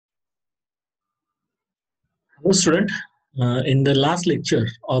Hello, student. In the last lecture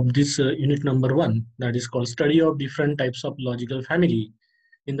of this unit number 1, that is called study of different types of logical family.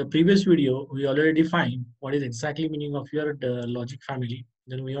 In the previous video, we already defined what is exactly meaning of your logic family.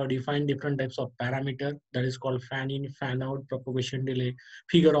 Then we have defined different types of parameter, that is called fan in, fan out, propagation delay,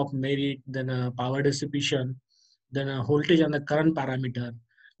 figure of merit, then power dissipation, then voltage and the current parameter,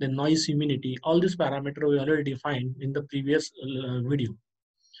 then noise immunity. All these parameters we already defined in the previous video.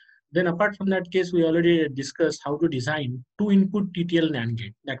 Then apart from that case, we already discussed how to design two input TTL NAND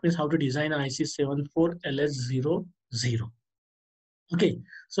gate. That means how to design an IC74LS00. Okay,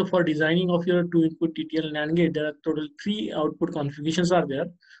 so for designing of your two input TTL NAND gate, there are total three output configurations are there.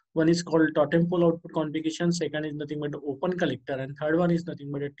 One is called totem pole output configuration, second is nothing but the open collector, and third one is nothing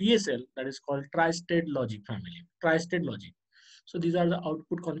but a TSL, that is called tri-state logic family, tri-state logic. So these are the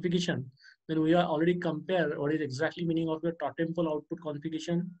output configuration. Then we are already compare what is exactly meaning of the totem pole output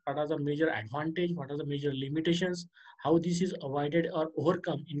configuration, what are the major advantage, what are the major limitations, how this is avoided or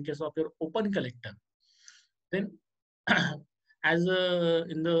overcome in case of your open collector. Then as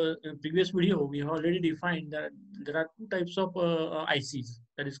in the previous video, we have already defined that there are two types of ICs,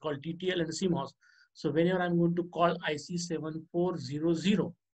 that is called TTL and CMOS. So whenever I'm going to call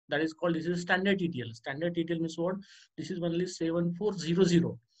IC7400, that is called, this is standard TTL. Standard TTL means what? This is only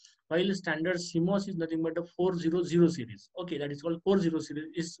 7400. While standard CMOS is nothing but a 400 series. Okay, that is called 40 series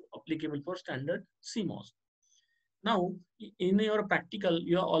is applicable for standard CMOS. Now, in your practical,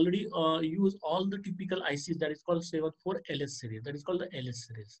 you are already use all the typical ICs, that is called 74 LS series. That is called the LS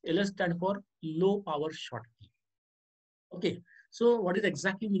series. LS stand for low power Schottky. Okay, so what is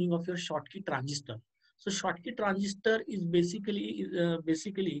exactly meaning of your Schottky transistor? So Schottky transistor is basically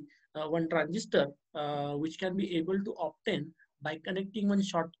one transistor which can be able to obtain by connecting one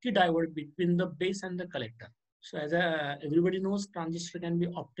Schottky diode between the base and the collector. So as everybody knows, transistor can be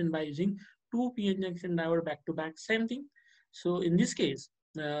obtained by using two PN junction diode back to back, same thing. So in this case,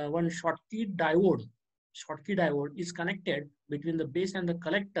 one Schottky diode is connected between the base and the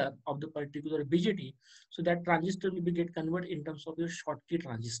collector of the particular BJT. So that transistor will be get converted in terms of your Schottky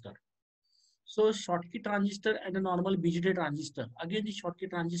transistor. So Schottky transistor and a normal BJT transistor. Again, the Schottky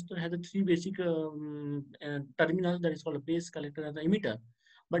transistor has a three basic terminals, that is called a base, collector, and the emitter.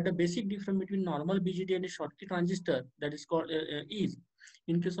 But the basic difference between normal BJT and a Schottky transistor, that is called is,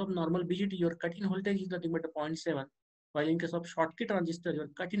 in case of normal BJT, your cut-in voltage is nothing but a 0.7, while in case of Schottky transistor, your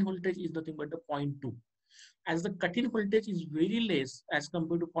cut-in voltage is nothing but a 0.2. As the cut-in voltage is very less as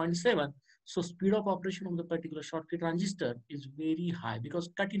compared to 0.7, so speed of operation of the particular Schottky transistor is very high because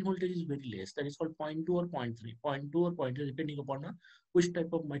cut-in voltage is very less. That is called 0.2 or 0.3, 0.2 or 0.3, depending upon which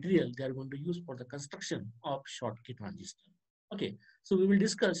type of material they are going to use for the construction of Schottky transistor. Okay, so we will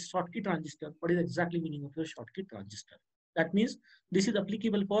discuss Schottky transistor. What is exactly meaning of the Schottky transistor? That means this is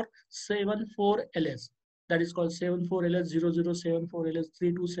applicable for 74LS. That is called 74LS00,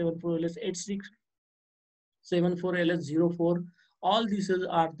 74LS32, 74LS86. 74LS04, all these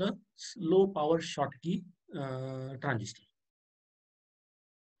are the low power Schottky transistor.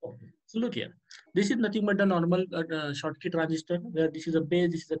 Okay. So look here, this is nothing but the normal Schottky transistor, where this is a base,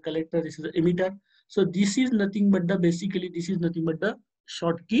 this is a collector, this is an emitter. So this is nothing but the, basically this is nothing but the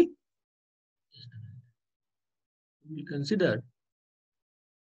Schottky. We consider.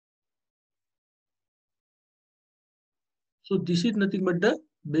 So this is nothing but the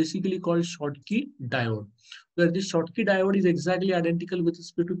basically called Schottky diode, where this Schottky diode is exactly identical with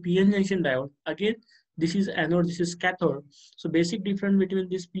respect to PN junction diode. Again, this is anode, this is cathode. So basic difference between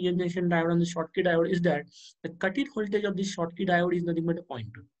this PN junction diode and the Schottky diode is that the cut-in voltage of this Schottky diode is nothing but a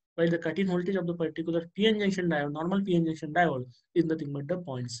 0.2, while the cut-in voltage of the particular PN junction diode, normal PN junction diode, is nothing but the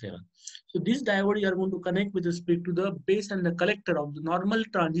 0.7. So this diode you are going to connect with respect to the base and the collector of the normal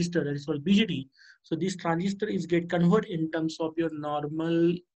transistor, that is called BJT. So this transistor is get converted in terms of your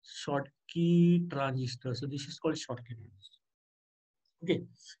normal Schottky transistor. So this is called Schottky transistor. Okay,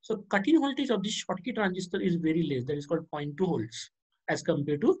 so cut-in voltage of this Schottky transistor is very less. That is called 0.2 volts as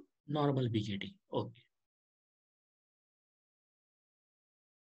compared to normal BJT. Okay.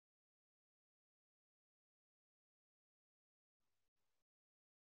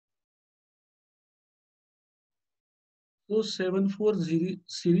 So 740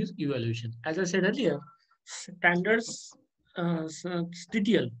 series evaluation. As I said earlier, standards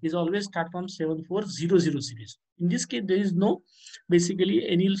TTL is always start from 7400 series. In this case, there is no basically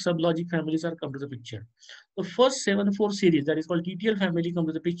any sublogic families are come to the picture. The first 74 series, that is called TTL family, come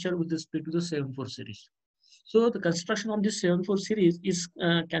to the picture with respect to the 74 series. So the construction of this 74 series is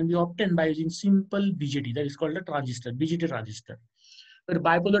can be obtained by using simple BJT, that is called a transistor, BJT transistor. But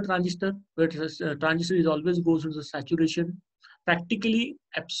bipolar transistor, where transistor is always goes to the saturation, practically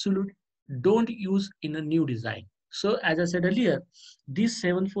absolute don't use in a new design. So as I said earlier, this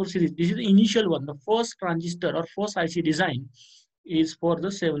 74 series, this is the initial one, the first transistor or first IC design is for the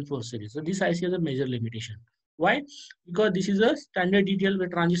 74 series. So this IC has a major limitation. Why? Because this is a standard DTL where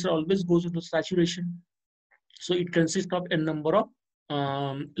transistor always goes into saturation. So it consists of a number of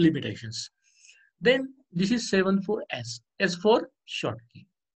limitations. Then this is 74S, S for Schottky.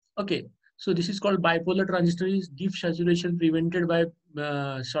 Okay, so this is called bipolar transistor, is deep saturation prevented by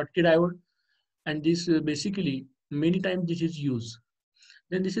Schottky diode, and this basically many times this is used.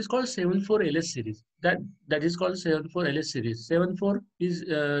 Then this is called 74LS series. That is called 74LS series. 74 is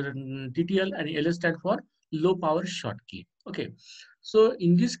TTL and LS stand for low power Schottky. Okay. So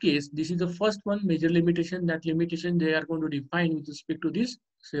in this case, this is the first one major limitation. That limitation they are going to define with respect to this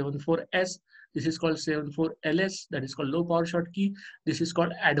 74S. This is called 74LS. That is called low power Schottky. This is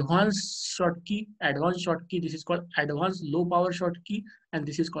called advanced Schottky. Advanced Schottky. This is called advanced low power Schottky. And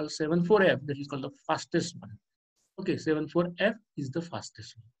this is called 74F. That is called the fastest one. Okay, 74F is the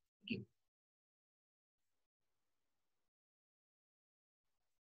fastest one. Okay.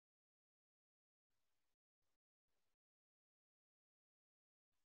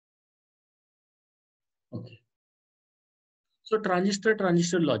 Okay. So transistor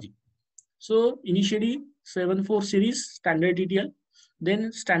logic. So initially 74 series standard TTL.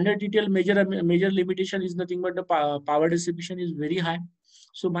 Then standard TTL major limitation is nothing but the power dissipation is very high.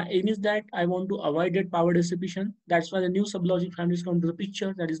 So my aim is that I want to avoid that power dissipation. That's why the new sublogic families come to the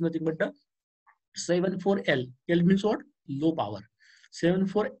picture. That is nothing but the 74L. L means what? Low power.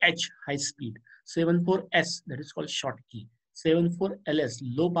 74H, high speed. 74S, that is called Schottky. 74LS,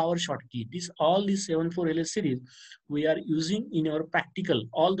 low power Schottky. All these 74LS series we are using in our practical.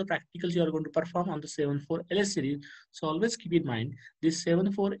 All the practicals you are going to perform on the 74LS series. So always keep in mind, this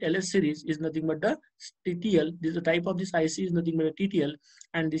 74LS series is nothing but the TTL. This is the type of this IC is nothing but a TTL,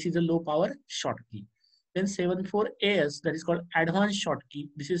 and this is a low power Schottky. Then 74AS, that is called advanced Schottky.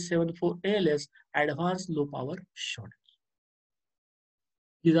 This is 74ALS, advanced low power Schottky.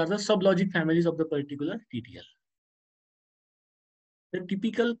 These are the sublogic families of the particular TTL. The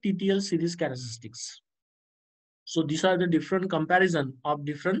typical TTL series characteristics. So these are the different comparison of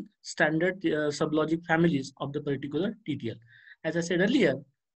different standard sublogic families of the particular TTL. As I said earlier,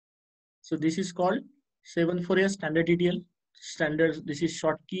 so this is called 74A standard TTL. Standard, this is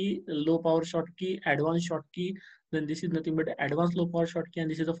Schottky, low power Schottky, advanced Schottky. Then this is nothing but advanced low power Schottky,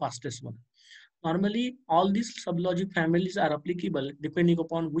 and this is the fastest one. Normally, all these sublogic families are applicable depending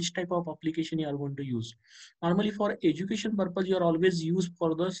upon which type of application you are going to use. Normally, for education purpose, you are always used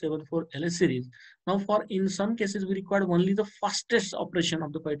for the 74LS series. Now, for in some cases, we require only the fastest operation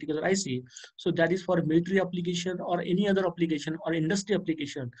of the particular IC. So that is for military application or any other application or industry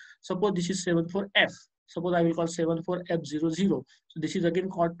application. Suppose this is 74F. Suppose I will call 74F00. So this is again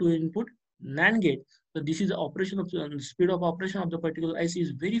called to input NAND gate. So this is the operation of the speed of operation of the particular IC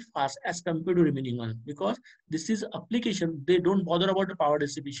is very fast as compared to remaining one, because this is application. They don't bother about the power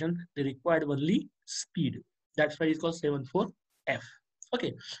dissipation. They require only speed. That's why it's called 74F.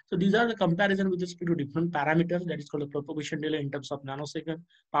 Okay, so these are the comparison with respect to different parameters. That is called the propagation delay in terms of nanosecond,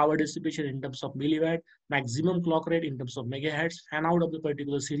 power dissipation in terms of milliwatt, maximum clock rate in terms of megahertz, fan out of the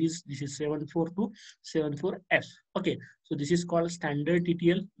particular series. This is 74 to 74F. Okay, so this is called standard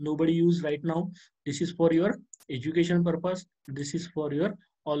TTL. Nobody use right now. This is for your education purpose. This is for your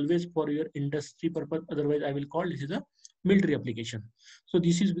always for your industry purpose. Otherwise, I will call this is a military application. So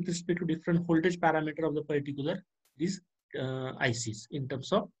this is with respect to different voltage parameter of the particular these ICs in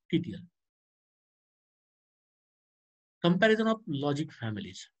terms of TTL. Comparison of logic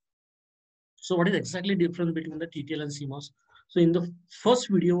families. So what is exactly difference between the TTL and CMOS? So in the first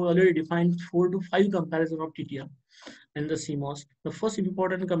video, we already defined 4 to 5 comparison of TTL and the CMOS. The first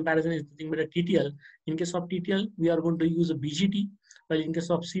important comparison is the thing with a TTL. In case of TTL, we are going to use a BGT, while in case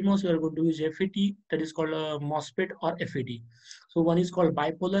of CMOS, we are going to use FET, that is called a MOSFET or FET. So one is called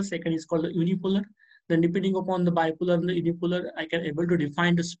bipolar, second is called unipolar. Then depending upon the bipolar and the unipolar, I can able to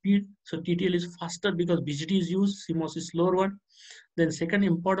define the speed. So TTL is faster because BGT is used, CMOS is slower one. Then second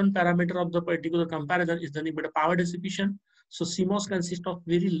important parameter of the particular comparison is the power dissipation. So CMOS consists of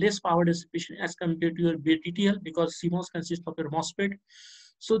very less power dissipation as compared to your TTL, because CMOS consists of your MOSFET.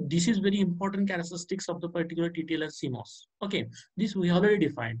 So this is very important characteristics of the particular TTL and CMOS. Okay, this we already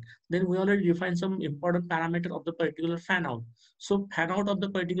defined. Then we already defined some important parameter of the particular fan out. So fan out of the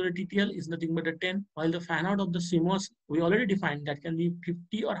particular TTL is nothing but a 10, while the fan out of the CMOS we already defined that can be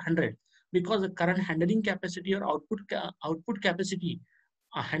 50 or 100, because the current handling capacity or output capacity,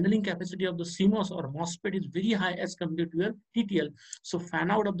 handling capacity of the CMOS or MOSFET is very high as compared to your TTL. So fan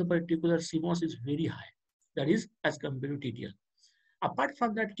out of the particular CMOS is very high. That is as compared to TTL. Apart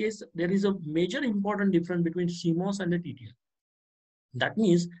from that case, there is a major important difference between CMOS and the TTL. That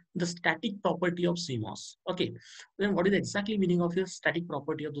means the static property of CMOS. Okay, then what is exactly meaning of your static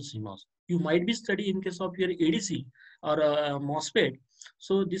property of the CMOS? You might be studying in case of your ADC or a MOSFET.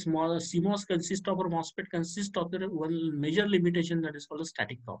 So this CMOS consists of, or MOSFET consists of the one major limitation, that is called a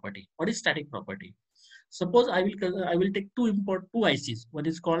static property. What is static property? Suppose I will take two ICs. One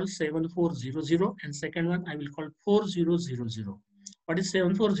is called 7400 and second one I will call 4000. What is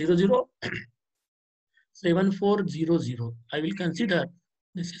 7400? 7400. I will consider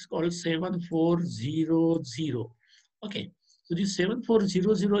this is called 7400. Okay. So this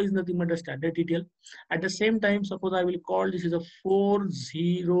 7400 is nothing but a standard detail. At the same time, suppose I will call this is a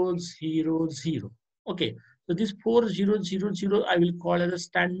 4000. Okay. So this 4000 I will call as a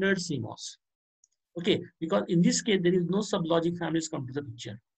standard CMOS. Okay. Because in this case, there is no sublogic families come to the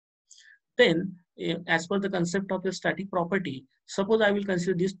picture. Then, as per the concept of a static property, suppose I will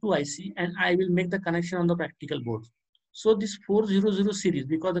consider these two IC and I will make the connection on the practical board. So this 400 series,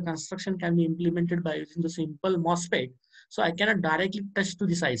 because the construction can be implemented by using the simple MOSFET, so I cannot directly touch to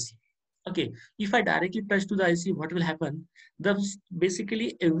this IC. Okay, if I directly touch to the IC, what will happen?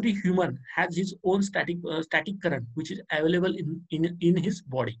 Basically every human has his own static current, which is available in his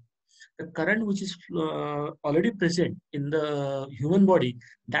body. The current which is already present in the human body,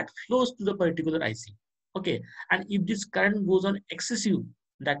 that flows to the particular IC. Okay, and if this current goes on excessive,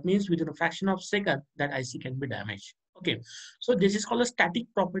 that means within a fraction of a second that IC can be damaged. Okay, so this is called a static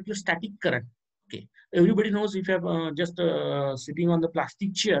property of static current. Okay, everybody knows if you are just sitting on the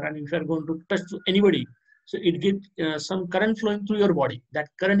plastic chair and if you are going to touch to anybody, so it gets some current flowing through your body. That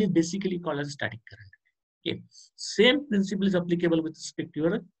current is basically called as static current. Okay, same principle is applicable with respect to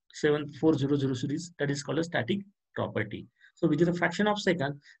your 7400 series, that is called a static property. So within a fraction of a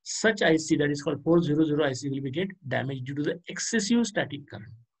second, such IC that is called 400 IC will be get damaged due to the excessive static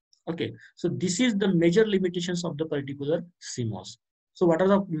current. Okay, so this is the major limitations of the particular CMOS. So what are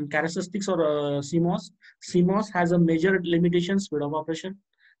the characteristics of CMOS? CMOS has a major limitation, speed of operation.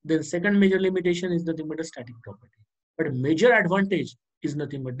 The second major limitation is nothing but a static property. But a major advantage is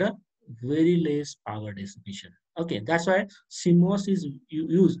nothing but the very less power dissipation. Okay, that's why CMOS is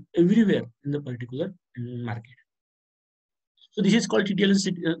used everywhere in the particular market. So this is called TTL and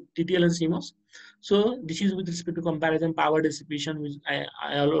CMOS. So this is with respect to comparison power dissipation, which I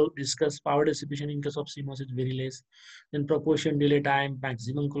already discussed. Power dissipation in case of CMOS is very less. Then proportion, delay time,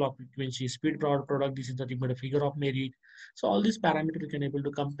 maximum clock frequency, speed power product. This is nothing but a figure of merit. So all these parameters we can able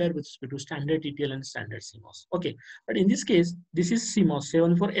to compare with respect to standard TTL and standard CMOS. Okay, but in this case, this is CMOS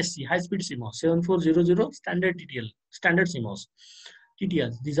 74SC, high speed CMOS, 7400 standard TTL, standard CMOS.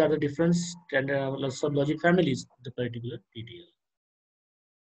 TTLs. These are the different sublogic families of the particular TTL.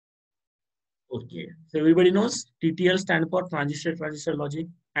 Okay, so everybody knows TTL stand for transistor logic,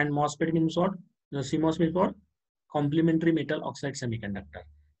 and MOSFET means what? The CMOS means what? Complementary metal oxide semiconductor.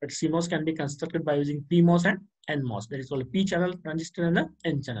 But CMOS can be constructed by using PMOS and NMOS. That is called a P channel transistor and a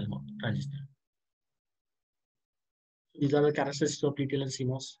N channel transistor. These are the characteristics of TTL and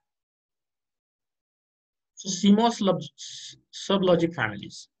CMOS. So CMOS sublogic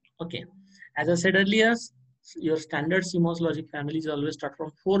families. Okay, as I said earlier, your standard CMOS logic families always start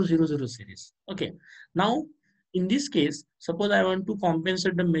from 400 series. Okay, now in this case, suppose I want to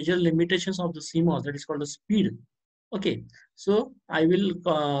compensate the major limitations of the CMOS, that is called the speed. Okay, so I will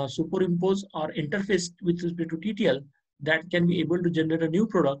superimpose or interface with respect to TTL that can be able to generate a new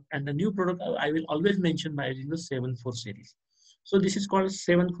product, and the new product I will always mention by using the 74 series. So this is called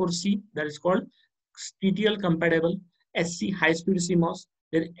 74C, that is called TTL compatible SC high speed CMOS.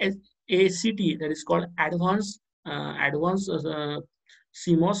 Then ACT, that is called advanced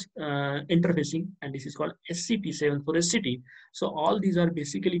CMOS interfacing, and this is called SCT, 74 SCT. So all these are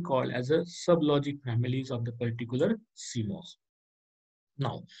basically called as a sublogic families of the particular CMOS.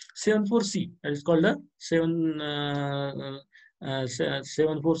 Now 74C, that is called the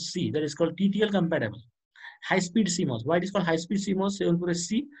 74C, that is called TTL compatible high speed CMOS. Why it is called high speed CMOS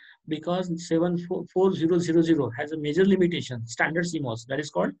 74C? Because 74000 has a major limitation, standard CMOS, that is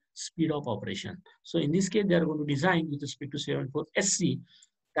called speed of operation. So in this case, they are going to design with respect to 74SC,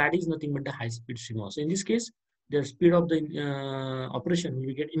 that is nothing but the high speed CMOS. So in this case, the speed of the operation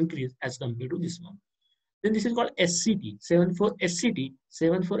will get increased as compared to this one. Then this is called SCT, 74SCT.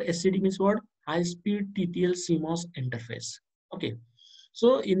 74SCT means what? High speed TTL CMOS interface. Okay.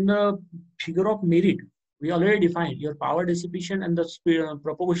 So in the figure of merit, we already defined your power dissipation and the speed,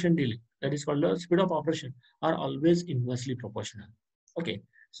 propagation delay, that is called the speed of operation, are always inversely proportional. Okay,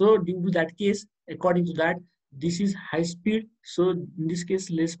 so due to that case, according to that, this is high speed, so in this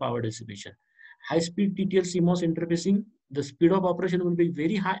case less power dissipation. High speed TTL CMOS interfacing, The speed of operation will be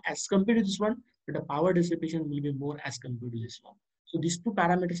very high as compared to this one, but the power dissipation will be more as compared to this one. So these two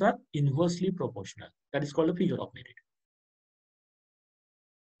parameters are inversely proportional. That is called a figure of merit.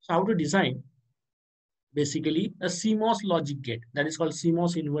 So how to design? Basically a CMOS logic gate, that is called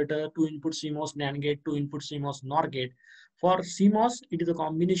CMOS inverter, two input CMOS NAND gate, two input CMOS NOR gate. For CMOS, it is a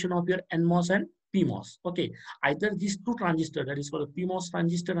combination of your NMOS and PMOS. Okay, either these two transistors, that is called a PMOS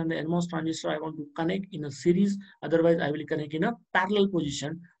transistor and the NMOS transistor, I want to connect in a series. Otherwise, I will connect in a parallel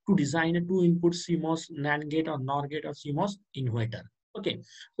position to design a two input CMOS NAND gate or NOR gate or CMOS inverter. Okay,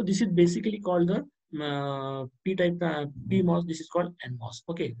 so this is basically called the p-type PMOS. This is called NMOS.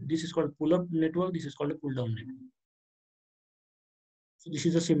 Okay, this is called pull-up network. This is called a pull-down network. So this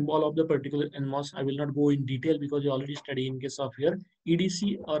is a symbol of the particular NMOS. I will not go in detail because you already study in case of your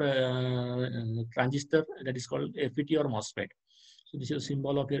EDC or transistor, that is called FET or MOSFET. So this is a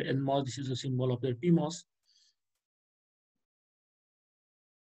symbol of your NMOS. This is a symbol of your PMOS.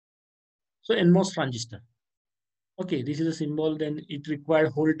 So NMOS transistor. Okay, this is a symbol. Then it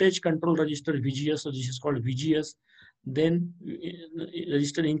required voltage control resistor VGS. So this is called VGS. Then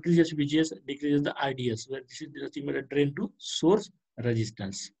resistor increases VGS, decreases the IDS. Where this is nothing but a drain to source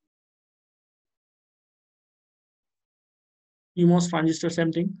resistance. PMOS transistor,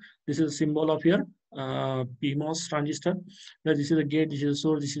 same thing. This is a symbol of your PMOS transistor. Where this is a gate, this is a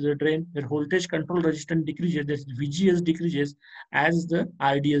source, this is a drain. Where voltage control resistance decreases, that VGS decreases as the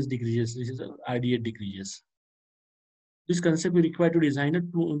IDS decreases. This is the IDS decreases. This concept is required to design a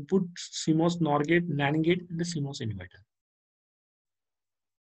two-input CMOS NOR gate, NAND gate, and the CMOS inverter.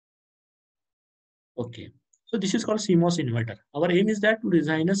 Okay, so this is called CMOS inverter. Our aim is that to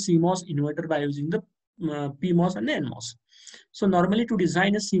design a CMOS inverter by using the PMOS and the NMOS. So normally to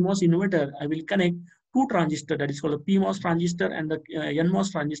design a CMOS inverter, I will connect two transistors, that is called a PMOS transistor and the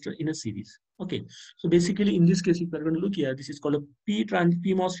NMOS transistor in a series. Okay, so basically in this case, if we're going to look here, this is called a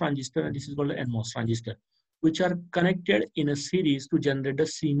PMOS transistor and this is called an NMOS transistor, which are connected in a series to generate a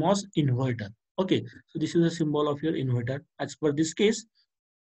CMOS inverter. Okay, so this is a symbol of your inverter. As per this case,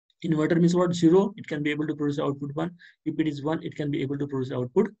 inverter means what? 0, it can be able to produce output 1. If it is 1, it can be able to produce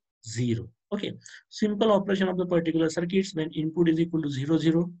output 0. Okay, simple operation of the particular circuits. When input is equal to 0,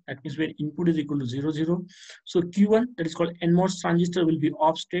 0, that means when input is equal to 0, 0. So Q1, that is called NMOS transistor, will be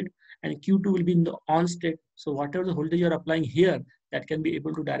off state and Q2 will be in the on state. So whatever the voltage you are applying here, that can be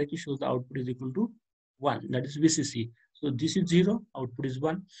able to directly show the output is equal to 1, that is VCC. So this is 0, output is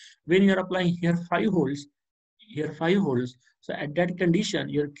 1. When you are applying here 5 volts, here 5 volts. So at that condition,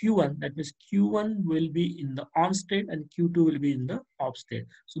 your Q1, that means Q1 will be in the on state and Q2 will be in the off state.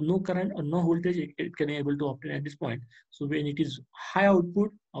 So no current or no voltage it can be able to obtain at this point. So when it is high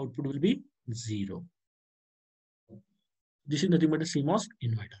output, output will be 0. This is nothing but a CMOS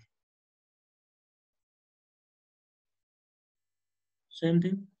inverter. Same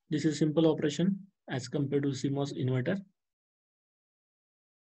thing. This is simple operation as compared to CMOS inverter.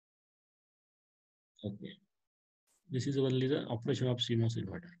 Okay. This is only the operation of CMOS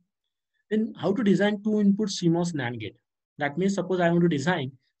inverter. Then how to design two input CMOS NAND gate? That means suppose I want to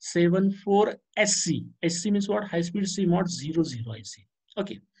design 74SC. SC means what? High speed CMOS 00 IC.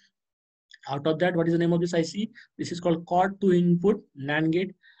 Okay. Out of that, what is the name of this IC? This is called quad two input NAND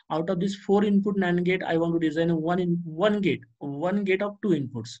gate. Out of this 4 input NAND gate, I want to design a one gate of 2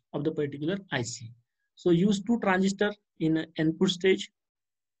 inputs of the particular IC. So use 2 transistors in input stage.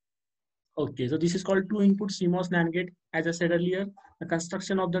 Okay, so this is called two input CMOS NAND gate. As I said earlier, the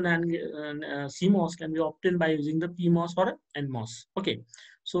construction of the CMOS can be obtained by using the PMOS or NMOS. Okay,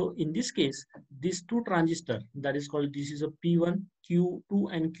 so in this case, these 2 transistors, that is called, this is a P1,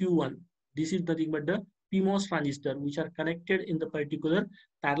 Q2 and Q1. This is nothing but the PMOS transistor which are connected in the particular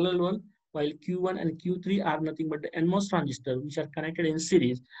parallel one, while Q1 and Q3 are nothing but the NMOS transistor which are connected in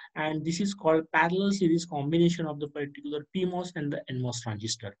series, and this is called parallel series combination of the particular PMOS and the NMOS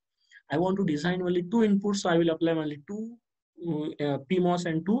transistor. I want to design only 2 inputs, so I will apply only 2 PMOS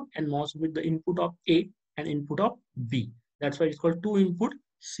and 2 NMOS with the input of A and input of B. That's why it's called 2 input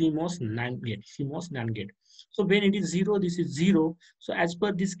CMOS NAND gate. CMOS NAND gate. So when it is 0, this is 0. So as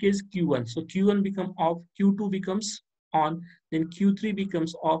per this case, Q1. So Q1 becomes off, Q2 becomes on, then Q3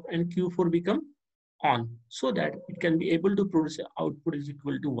 becomes off, and Q4 become on, so that it can be able to produce output is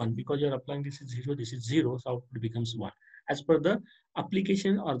equal to 1, because you're applying this is 0, this is 0, so output becomes 1 as per the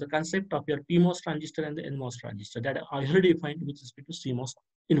application or the concept of your PMOS transistor and the NMOS transistor that are already defined with respect to CMOS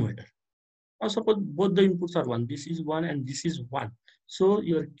inverter. Now suppose both the inputs are 1. This is 1 and this is 1. So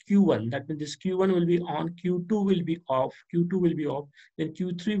your Q1, that means this Q1 will be on, Q2 will be off, Q2 will be off, then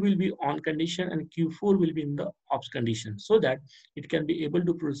Q3 will be on condition and Q4 will be in the off condition, so that it can be able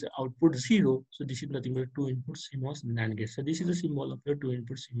to produce the output 0. So this is nothing but 2 input CMOS NAND gate. So this is the symbol of your 2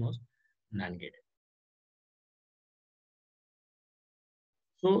 input CMOS NAND gate.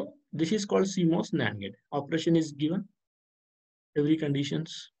 So this is called CMOS NAND gate. Operation is given, every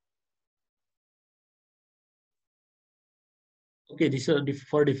conditions. Okay, these are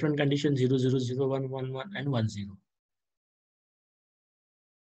for different conditions 0, 0, 0, 1, 1, 1, and 1, 0.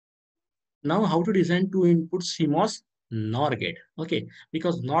 Now, how to design two input CMOS NOR gate? Okay,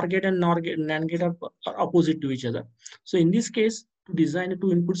 because NOR gate and NAND gate are opposite to each other. So in this case, to design a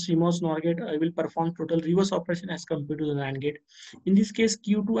two input CMOS NOR gate, I will perform total reverse operation as compared to the NAND gate. In this case,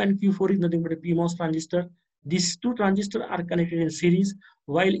 Q2 and Q4 is nothing but a PMOS transistor. These two transistors are connected in series,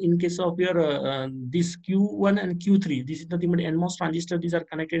 while in case of your this Q1 and Q3, this is nothing but NMOS transistor. These are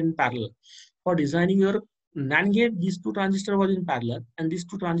connected in parallel. For designing your NAND gate, these two transistors was in parallel and these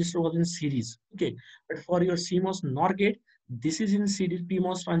two transistors was in series. Okay, but for your CMOS NOR gate, this is in series.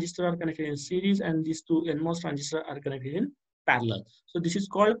 PMOS transistor are connected in series and these two NMOS transistors are connected in parallel. So this is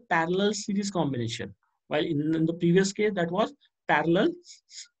called parallel series combination. While in the previous case that was parallel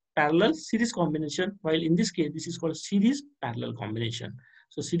series combination, while in this case this is called series parallel combination.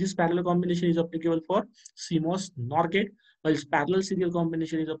 So series parallel combination is applicable for CMOS NOR gate, while parallel serial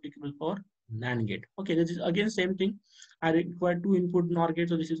combination is applicable for NAND gate. Okay, this is again same thing. I require two input NOR gate,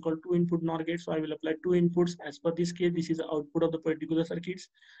 so this is called two input NOR gate. So I will apply two inputs. As per this case, this is the output of the particular circuits.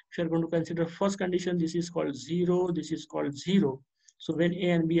 If you are going to consider first condition, this is called 0, this is called 0. So when A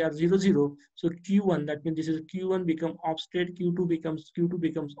and B are 0, 0, so Q1, that means this is Q1 become off state, Q2 becomes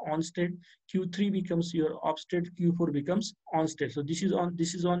on state, Q3 becomes your off state, Q4 becomes on state. So this is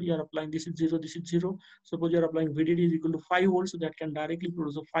on, you are applying, this is 0, this is 0. Suppose you are applying VDD is equal to 5 volts, so that can directly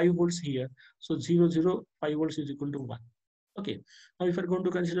produce a 5 volts here. So 0, 0, 5 volts is equal to 1. Okay, now if you're going to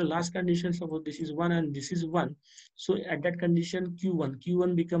consider last condition, suppose this is 1 and this is 1. So at that condition,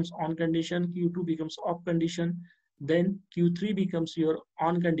 Q1 becomes on condition, Q2 becomes off condition, then Q3 becomes your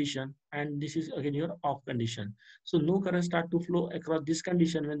on condition, and this is again your off condition. So no current start to flow across this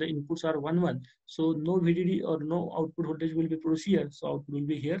condition when the inputs are 1, 1. So no VDD or no output voltage will be produced here. So output will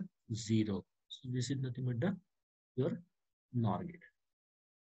be here 0. So this is nothing but your NOR gate.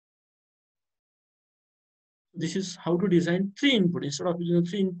 This is how to design 3 input. Instead of using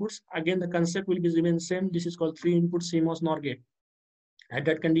 3 inputs, again the concept will be remain same. This is called 3 input CMOS NOR gate. At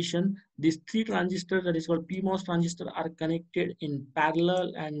that condition, these 3 transistors, that is called PMOS transistor, are connected in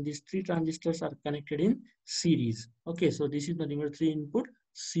parallel, and these 3 transistors are connected in series. Okay, so this is nothing but 3 input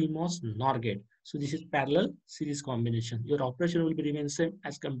CMOS NOR gate. So this is parallel series combination. Your operation will be remain same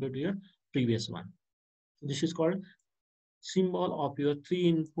as compared to your previous one. This is called symbol of your 3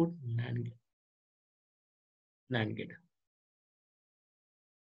 input NAND gate.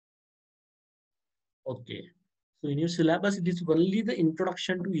 Okay, so in your syllabus, it is only the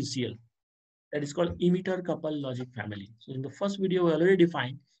introduction to ECL. That is called emitter couple logic family. So in the first video, we already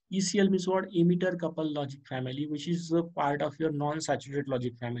defined ECL means what? Emitter couple logic family, which is a part of your non-saturated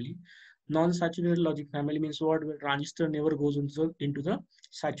logic family. Non-saturated logic family means what? Where transistor never goes into the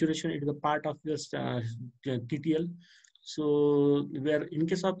saturation, it is a part of your TTL. So where in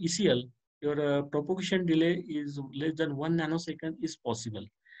case of ECL, your propagation delay is less than 1 nanosecond is possible.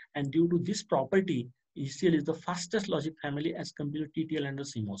 And due to this property, ECL is the fastest logic family as compared to TTL and the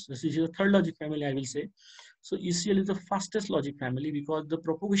CMOS. This is the third logic family, I will say. So ECL is the fastest logic family because the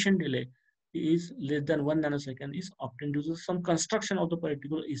propagation delay is less than 1 nanosecond is obtained due to some construction of the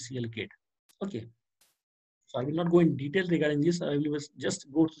particular ECL gate. Okay. So I will not go in detail regarding this. I will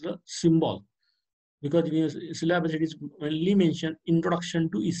just go to the symbol, because in your syllabus it is only mentioned introduction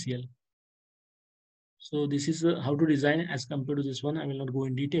to ECL. So this is how to design as compared to this one. I will not go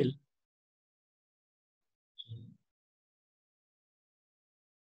in detail.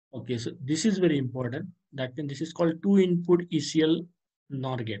 Okay, so this is very important. That means this is called two input ECL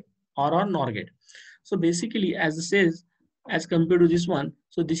NOR gate or NOR gate. So basically, as it says, as compared to this one,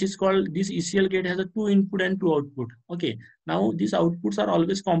 so this is called, this ECL gate has a 2 input and 2 output. Okay, now these outputs are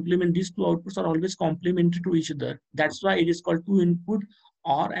always complement, these 2 outputs are always complementary to each other. That's why it is called 2 input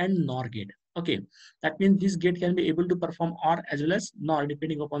OR and NOR gate. Okay, that means this gate can be able to perform OR as well as NOR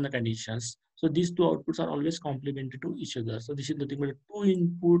depending upon the conditions. So these 2 outputs are always complementary to each other. So this is nothing but a 2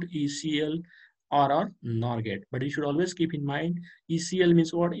 input ECL or NOR gate. But you should always keep in mind, ECL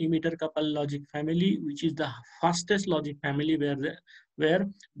means what? Emitter couple logic family, which is the fastest logic family where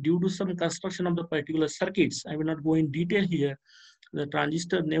due to some construction of the particular circuits, I will not go in detail here, the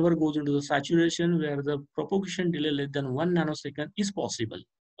transistor never goes into the saturation where the propagation delay less than 1 nanosecond is possible.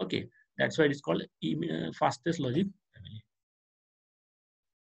 Okay, that's why it is called fastest logic family.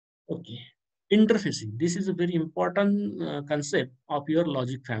 Okay, interfacing. This is a very important concept of your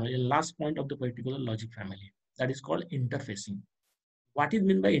logic family. Last point of the particular logic family, that is called interfacing. What is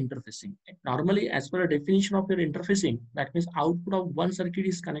meant by interfacing? Normally, as per a definition of your interfacing, that means output of one circuit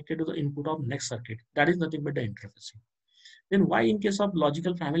is connected to the input of next circuit. That is nothing but the interfacing. Then why in case of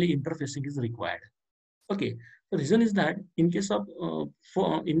logical family interfacing is required? Okay, the reason is that in case of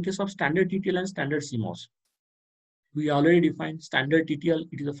standard TTL and standard CMOS, we already defined standard TTL,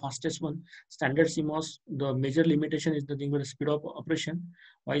 it is the fastest one. Standard CMOS, the major limitation is the thing with the speed of operation,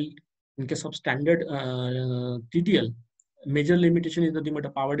 while in case of standard TTL, major limitation is the thing with the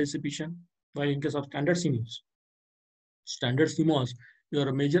power dissipation, while in case of standard CMOS,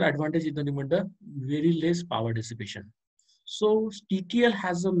 your major advantage is the thing with the very less power dissipation. So TTL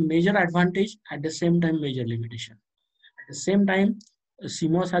has a major advantage, at the same time major limitation. At the same time,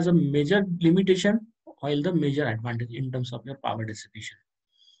 CMOS has a major limitation while the major advantage in terms of your power dissipation.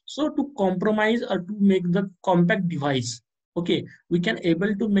 So to compromise or to make the compact device, okay, we can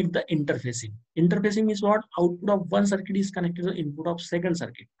able to make the interfacing. Interfacing is what? Output of one circuit is connected to the input of second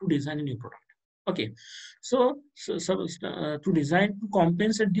circuit to design a new product. Okay, to design to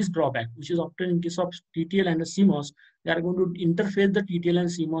compensate this drawback, which is often in case of TTL and the CMOS, they are going to interface the TTL and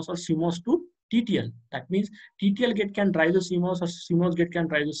CMOS or CMOS to TTL. That means TTL gate can drive the CMOS or CMOS gate can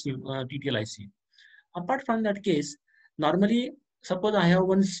drive the TTL IC. Apart from that case, normally, suppose I have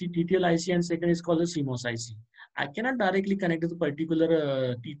one TTL IC and second is called the CMOS IC. I cannot directly connect the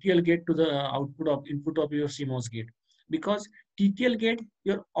particular TTL gate to the output of input of your CMOS gate, because TTL gate,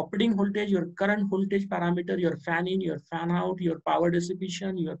 your operating voltage, your current voltage parameter, your fan in, your fan out, your power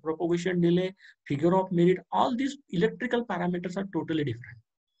dissipation, your propagation delay, figure of merit, all these electrical parameters are totally different.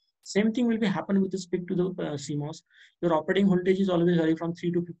 Same thing will be happen with respect to the CMOS. Your operating voltage is always vary from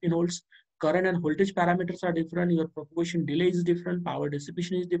 3 to 15 volts. Current and voltage parameters are different. Your propagation delay is different. Power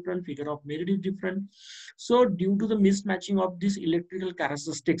dissipation is different. Figure of merit is different. So due to the mismatching of these electrical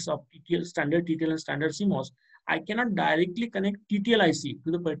characteristics of TTL, standard TTL and standard CMOS, I cannot directly connect TTL IC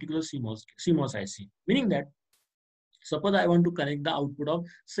to the particular CMOS IC. Meaning that, suppose I want to connect the output of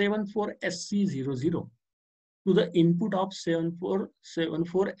 74SC00 to the input of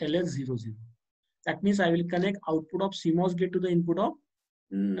 74LS00. That means I will connect output of CMOS gate to the input of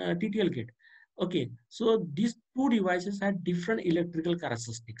TTL gate. Okay, so these two devices have different electrical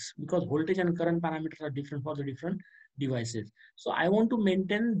characteristics because voltage and current parameters are different for the different devices. So I want to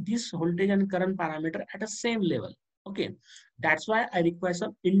maintain this voltage and current parameter at the same level. Okay, that's why I require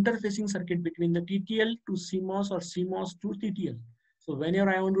some interfacing circuit between the TTL to CMOS or CMOS to TTL. So whenever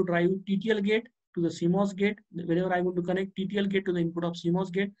I want to drive TTL gate to the CMOS gate, whenever I want to connect TTL gate to the input of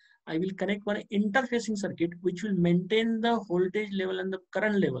CMOS gate, I will connect one interfacing circuit which will maintain the voltage level and the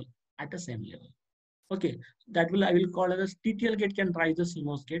current level at the same level. Okay, that will I will call as TTL gate can drive the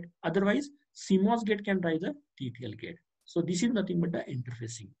CMOS gate. Otherwise, CMOS gate can drive the TTL gate. So this is nothing but the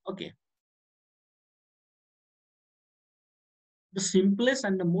interfacing. Okay. The simplest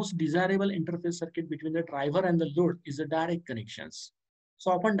and the most desirable interface circuit between the driver and the load is the direct connections.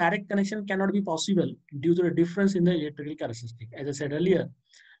 So often direct connection cannot be possible due to the difference in the electrical characteristic. As I said earlier,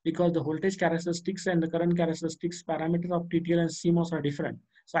 because the voltage characteristics and the current characteristics parameters of TTL and CMOS are different.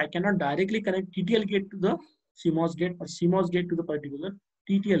 So I cannot directly connect TTL gate to the CMOS gate or CMOS gate to the particular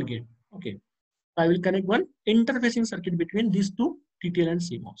TTL gate. Okay. I will connect one interfacing circuit between these two, TTL and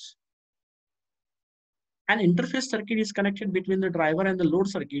CMOS. An interface circuit is connected between the driver and the load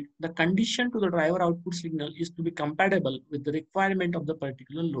circuit. The condition to the driver output signal is to be compatible with the requirement of the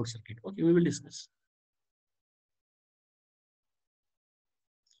particular load circuit. Okay, we will discuss.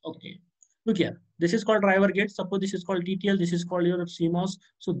 Okay, look here. This is called driver gate. Suppose this is called TTL. This is called your CMOS.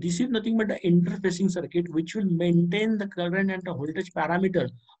 So this is nothing but the interfacing circuit which will maintain the current and the voltage parameter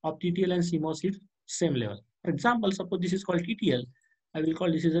of TTL and CMOS at same level. For example, suppose this is called TTL. I will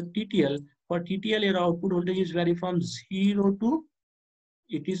call this is a TTL. For TTL, your output voltage is vary from 0 to,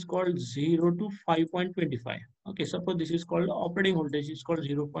 it is called 0 to 5.25. Okay, suppose this is called operating voltage, is called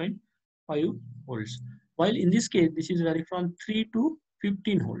 0.5 volts. While in this case, this is vary from 3 to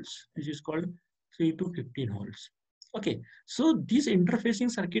 15 volts. This is called 3 to 15 volts. Okay, so this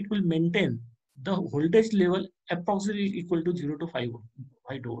interfacing circuit will maintain the voltage level approximately equal to 0 to 5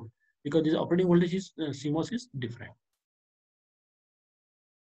 volt because this operating voltage is CMOS is different.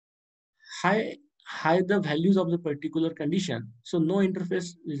 High the values of the particular condition, so no interface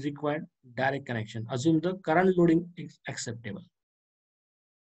is required, direct connection. Assume the current loading is acceptable.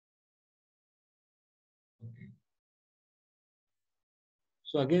 Okay.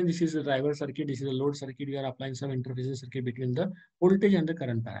 So again, this is a driver circuit, this is a load circuit. We are applying some interface circuit between the voltage and the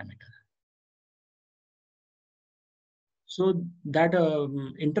current parameter. So that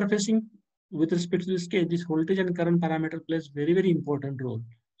interfacing with respect to this case, this voltage and current parameter plays very, very important role.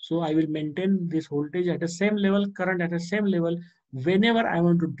 So I will maintain this voltage at the same level, current at the same level, whenever I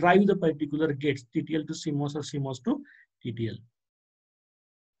want to drive the particular gates, TTL to CMOS or CMOS to TTL.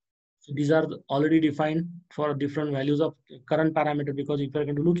 So these are already defined for different values of current parameter, because if you're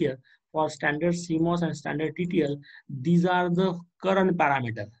going to look here, for standard CMOS and standard TTL, these are the current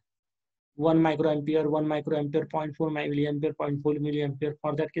parameter. 1 microampere, 1 microampere, 0.4 milliampere, 0.4 milliampere.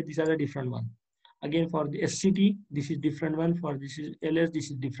 For that case, these are the different one. Again, for the SCT, this is different one. For this is LS, this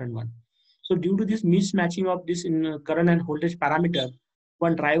is different one. So due to this mismatching of this in current and voltage parameter,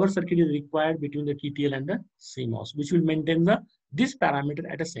 one driver circuit is required between the TTL and the CMOS, which will maintain this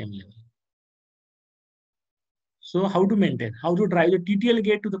parameter at the same level. So how to maintain, how to drive the TTL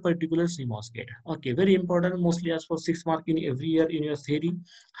gate to the particular CMOS gate. Okay, very important, mostly as for 6 mark in every year in your theory,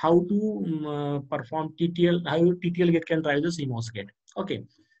 how to perform TTL, how TTL gate can drive the CMOS gate. Okay,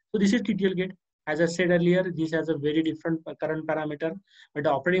 so this is TTL gate. As I said earlier, this has a very different current parameter, but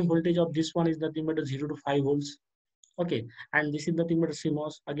the operating voltage of this one is nothing but 0 to 5 volts. Okay, and this is nothing but a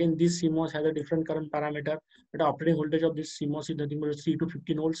CMOS. Again, this CMOS has a different current parameter, but the operating voltage of this CMOS is nothing but 3 to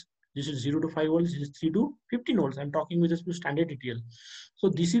 15 volts. This is 0 to 5 volts, this is 3 to 15 volts. I'm talking with respect to standard TTL. So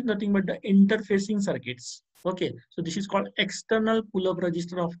this is nothing but the interfacing circuits. Okay, so this is called external pull-up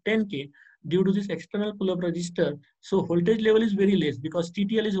resistor of 10K. Due to this external pull-up resistor, so voltage level is very less, because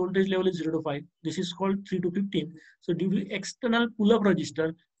TTL is voltage level is 0 to 5. This is called 3 to 15. So due to external pull-up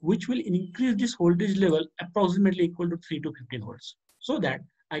resistor, which will increase this voltage level approximately equal to 3 to 15 volts, so that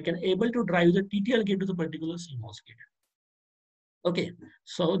I can able to drive the TTL gate to the particular CMOS gate. Okay,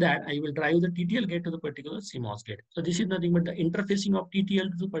 so that I will drive the TTL gate to the particular CMOS gate. So this is nothing but the interfacing of TTL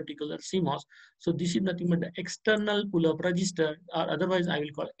to the particular CMOS. So this is nothing but the external pull-up resistor, or otherwise I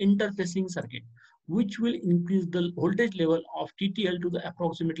will call interfacing circuit, which will increase the voltage level of TTL to the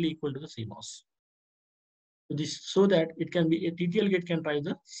approximately equal to the CMOS. So this, so that it can be a TTL gate can drive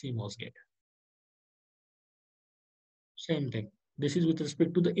the CMOS gate. Same thing. This is with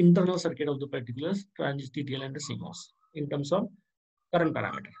respect to the internal circuit of the particular transistor TTL and the CMOS in terms of current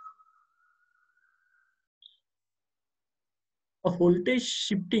parameter. A voltage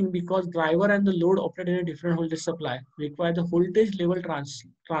shifting, because driver and the load operate in a different voltage supply, require the voltage level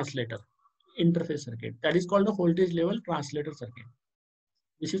translator interface circuit. That is called the voltage level translator circuit.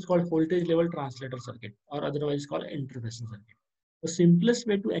 This is called voltage level translator circuit, or otherwise called interfacing circuit. The simplest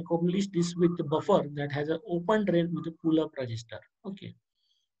way to accomplish this with the buffer that has an open drain with a pull-up resistor. Okay.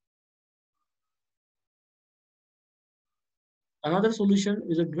 Another solution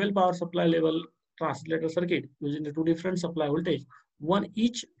is a dual power supply level translator circuit using the two different supply voltage, one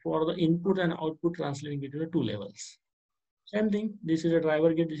each for the input and output translating between the two levels. Same thing, this is a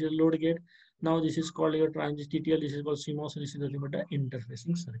driver gate, this is a load gate. Now this is called your transistor TTL, this is called CMOS, this is nothing but the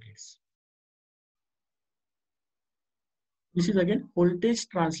interfacing circuits. This is again voltage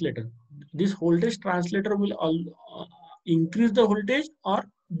translator. This voltage translator will increase the voltage or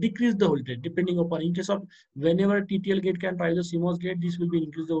decrease the voltage depending upon, in case of whenever TTL gate can drive the CMOS gate, this will be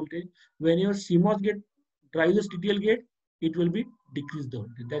increase the voltage. Whenever CMOS gate drives the TTL gate, it will be decrease the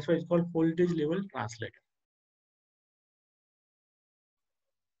voltage. That's why it's called voltage level translator.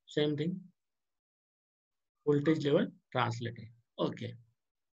 Same thing, voltage level translator. Okay,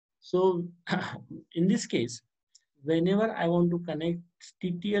 so in this case, whenever I want to connect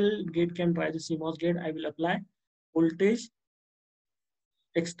TTL gate can drive the CMOS gate, I will apply voltage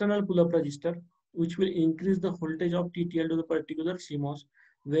external pull-up resistor, which will increase the voltage of TTL to the particular CMOS.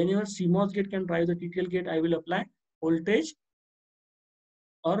 Whenever CMOS gate can drive the TTL gate, I will apply voltage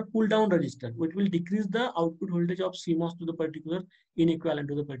or pull down resistor, which will decrease the output voltage of CMOS to the particular inequivalent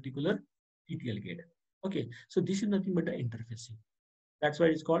to the particular TTL gate. Okay, so this is nothing but the interfacing. That's why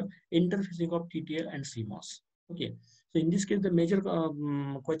it's called interfacing of TTL and CMOS. Okay, so in this case, the major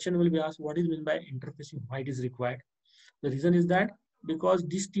question will be asked, what is meant by interfacing, why it is required? The reason is that because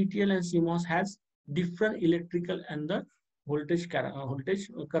this TTL and CMOS has different electrical and the voltage,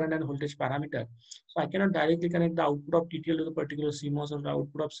 current and voltage parameter. So I cannot directly connect the output of TTL to the particular CMOS, or the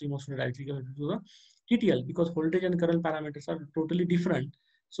output of CMOS to directly connect to the TTL, because voltage and current parameters are totally different.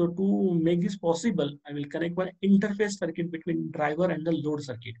 So to make this possible, I will connect one interface circuit between driver and the load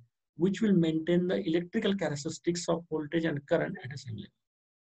circuit, which will maintain the electrical characteristics of voltage and current at the same level.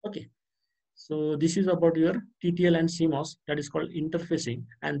 Okay. So this is about your TTL and CMOS, that is called interfacing,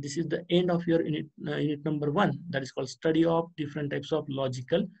 and this is the end of your unit number 1, that is called study of different types of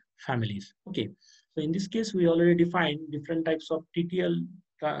logical families. Okay, so in this case we already defined different types of TTL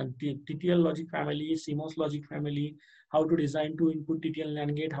TTL logic family, CMOS logic family, how to design two input TTL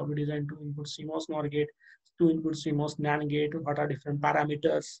NAND gate, how to design two input CMOS NOR gate, two input CMOS NAND gate, what are different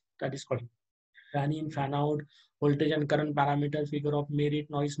parameters, that is called fan in, fan out, voltage and current parameter, figure of merit,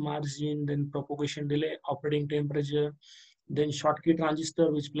 noise margin, then propagation delay, operating temperature, then Schottky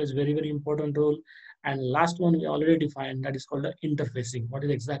transistor, which plays very important role. And last one we already defined, that is called the interfacing. What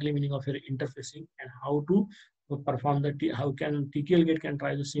is exactly meaning of your interfacing and how to perform the, how can TTL gate can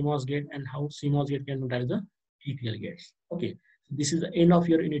drive the CMOS gate and how CMOS gate can drive the TTL gates. Okay, this is the end of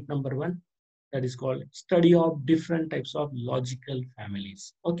your unit number 1. That is called study of different types of logical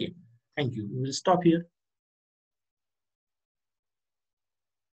families. Okay, thank you. We will stop here.